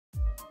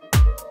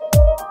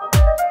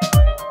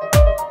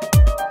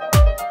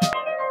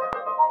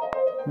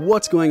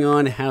What's going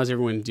on? How's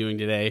everyone doing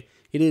today?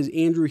 It is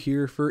Andrew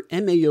here for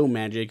MAO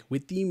Magic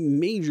with the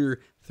major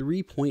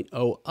 3.0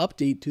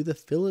 update to the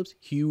Philips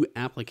Hue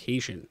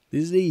application.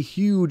 This is a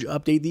huge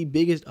update, the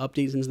biggest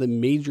update since the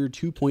major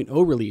 2.0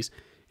 release.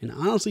 And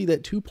honestly,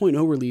 that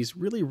 2.0 release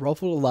really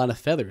ruffled a lot of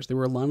feathers. There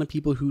were a lot of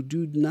people who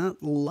do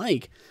not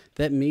like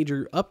that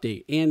major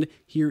update. And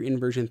here in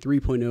version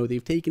 3.0,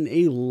 they've taken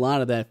a lot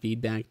of that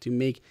feedback to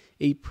make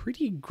a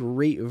pretty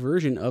great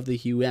version of the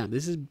Hue app.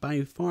 This is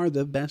by far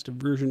the best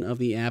version of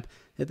the app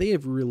that they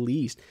have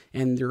released.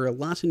 And there are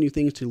lots of new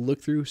things to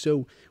look through.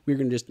 So we're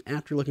going to just,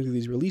 after looking through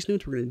these release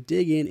notes, we're going to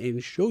dig in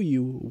and show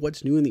you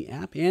what's new in the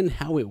app and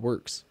how it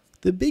works.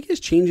 The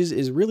biggest changes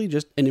is really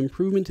just an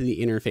improvement to the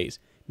interface,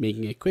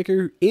 making it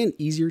quicker and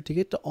easier to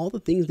get to all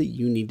the things that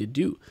you need to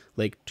do,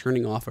 like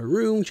turning off a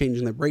room,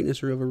 changing the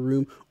brightness of a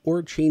room,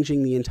 or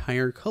changing the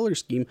entire color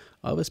scheme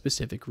of a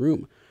specific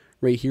room.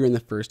 Right here in the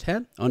first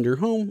tab, under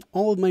Home,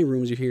 all of my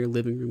rooms are here,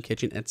 living room,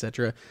 kitchen,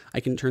 etc. I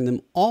can turn them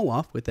all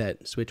off with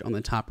that switch on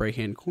the top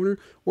right-hand corner,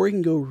 or I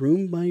can go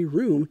room by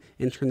room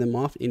and turn them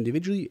off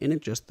individually and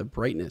adjust the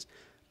brightness.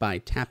 By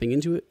tapping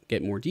into it,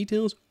 get more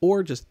details,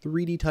 or just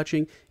 3D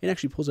touching, it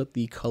actually pulls up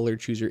the color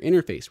chooser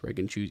interface where I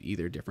can choose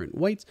either different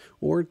whites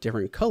or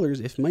different colors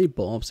if my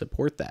bulbs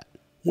support that.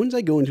 Once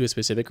I go into a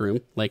specific room,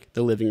 like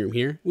the living room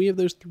here, we have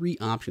those three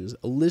options: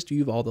 a list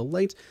view of all the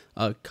lights,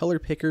 a color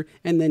picker,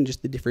 and then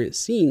just the different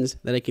scenes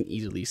that I can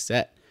easily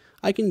set.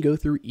 I can go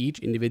through each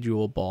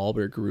individual bulb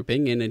or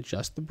grouping and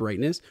adjust the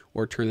brightness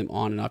or turn them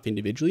on and off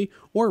individually,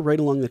 or right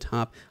along the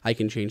top, I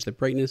can change the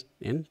brightness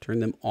and turn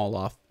them all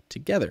off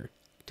together.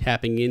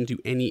 Tapping into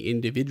any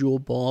individual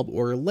bulb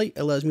or light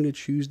allows me to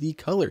choose the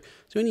color.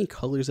 So any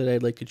colors that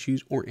I'd like to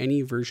choose, or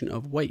any version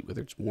of white,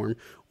 whether it's warm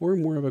or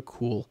more of a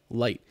cool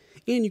light.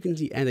 And you can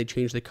see as I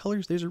change the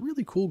colors, there's a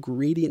really cool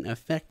gradient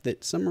effect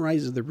that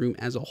summarizes the room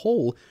as a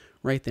whole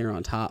right there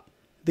on top.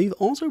 They've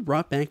also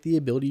brought back the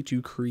ability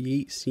to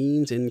create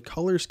scenes and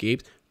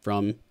colorscapes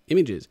from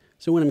images.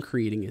 So when I'm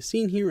creating a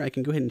scene here, I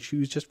can go ahead and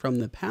choose just from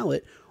the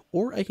palette,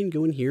 or I can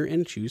go in here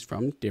and choose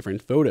from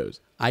different photos.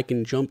 I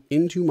can jump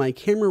into my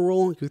camera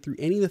roll and go through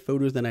any of the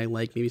photos that I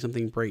like, maybe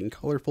something bright and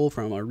colorful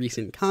from a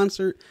recent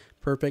concert.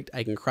 Perfect,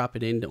 I can crop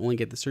it in to only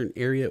get the certain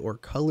area or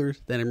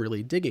colors that I'm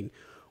really digging.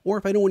 Or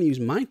if I don't want to use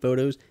my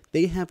photos,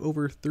 they have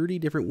over 30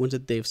 different ones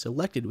that they've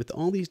selected with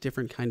all these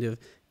different kind of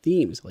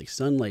themes, like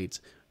sunlights,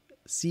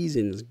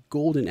 seasons,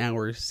 golden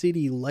hour,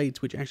 city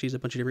lights, which actually is a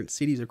bunch of different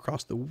cities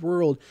across the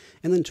world,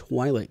 and then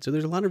twilight. So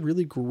there's a lot of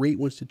really great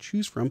ones to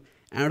choose from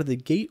out of the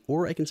gate,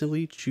 or I can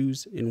simply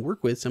choose and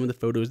work with some of the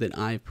photos that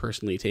I've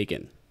personally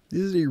taken.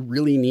 This is a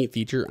really neat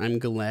feature. I'm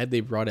glad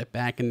they brought it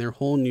back, and their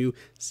whole new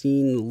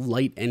scene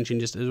light engine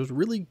just does a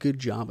really good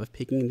job of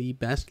picking the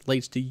best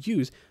lights to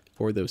use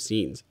for those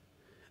scenes.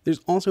 There's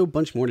also a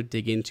bunch more to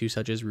dig into,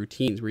 such as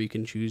routines, where you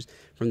can choose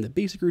from the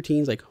basic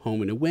routines like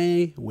home and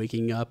away,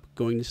 waking up,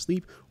 going to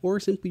sleep, or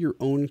simply your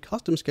own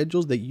custom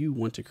schedules that you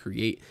want to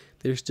create.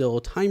 There's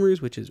still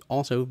timers, which is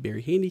also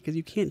very handy because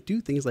you can't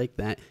do things like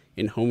that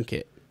in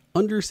HomeKit.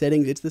 Under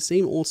settings, it's the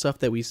same old stuff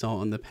that we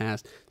saw in the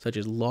past, such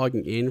as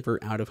logging in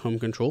for out-of-home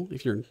control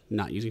if you're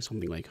not using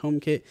something like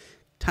HomeKit,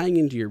 tying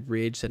into your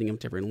bridge, setting up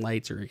different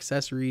lights or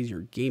accessories,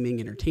 your gaming,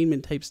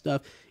 entertainment type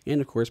stuff,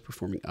 and of course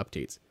performing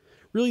updates.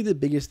 Really the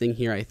biggest thing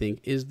here, I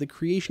think, is the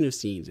creation of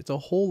scenes. It's a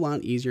whole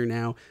lot easier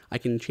now. I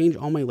can change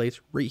all my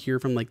lights right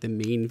here from like the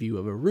main view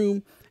of a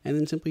room and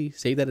then simply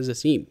save that as a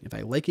scene. If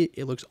I like it,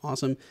 it looks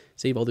awesome,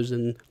 save others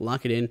and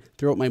lock it in,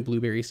 throw out my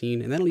blueberry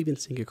scene, and that'll even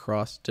sync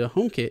across to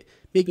HomeKit,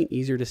 making it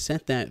easier to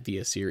set that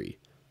via Siri.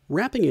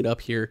 Wrapping it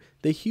up here,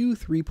 the Hue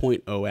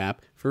 3.0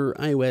 app for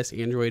iOS,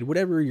 Android,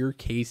 whatever your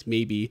case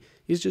may be,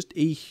 is just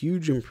a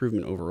huge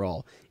improvement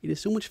overall. It is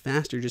so much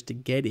faster just to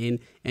get in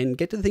and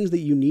get to the things that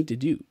you need to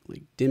do,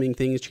 like dimming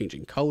things,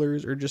 changing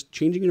colors, or just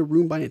changing a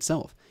room by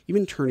itself,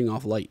 even turning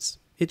off lights.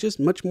 It's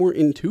just much more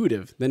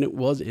intuitive than it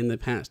was in the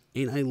past,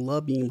 and I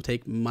love being able to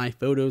take my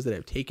photos that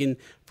I've taken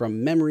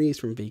from memories,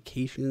 from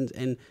vacations,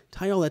 and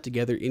tie all that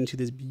together into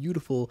this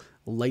beautiful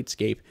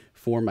lightscape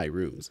for my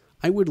rooms.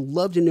 I would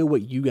love to know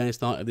what you guys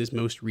thought of this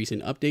most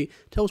recent update.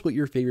 Tell us what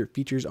your favorite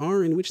features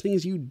are and which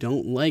things you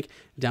don't like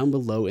down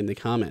below in the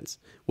comments.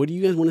 What do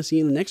you guys want to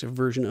see in the next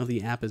version of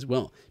the app as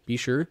well? Be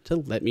sure to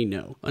let me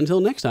know. Until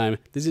next time,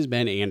 this has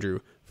been Andrew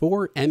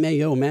for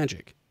MAO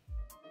Magic.